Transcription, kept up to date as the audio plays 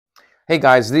Hey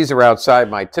guys, these are outside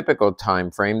my typical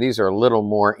time frame. These are a little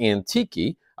more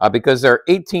antique because they're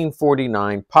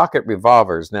 1849 pocket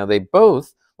revolvers. Now they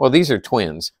both, well, these are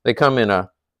twins. They come in a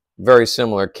very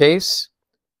similar case,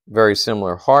 very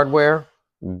similar hardware.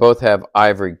 Both have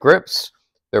ivory grips.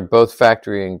 They're both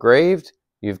factory engraved.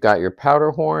 You've got your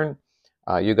powder horn,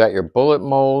 you got your bullet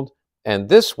mold, and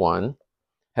this one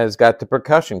has got the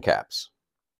percussion caps.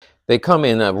 They come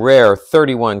in a rare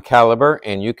 31 caliber,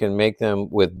 and you can make them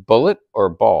with bullet or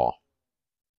ball.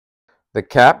 The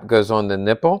cap goes on the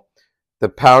nipple. The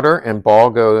powder and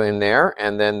ball go in there,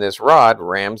 and then this rod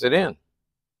rams it in.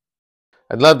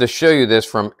 I'd love to show you this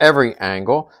from every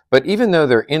angle, but even though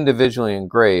they're individually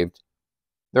engraved,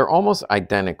 they're almost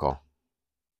identical.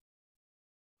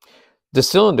 The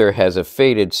cylinder has a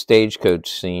faded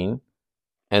stagecoach scene,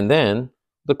 and then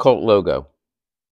the Colt logo.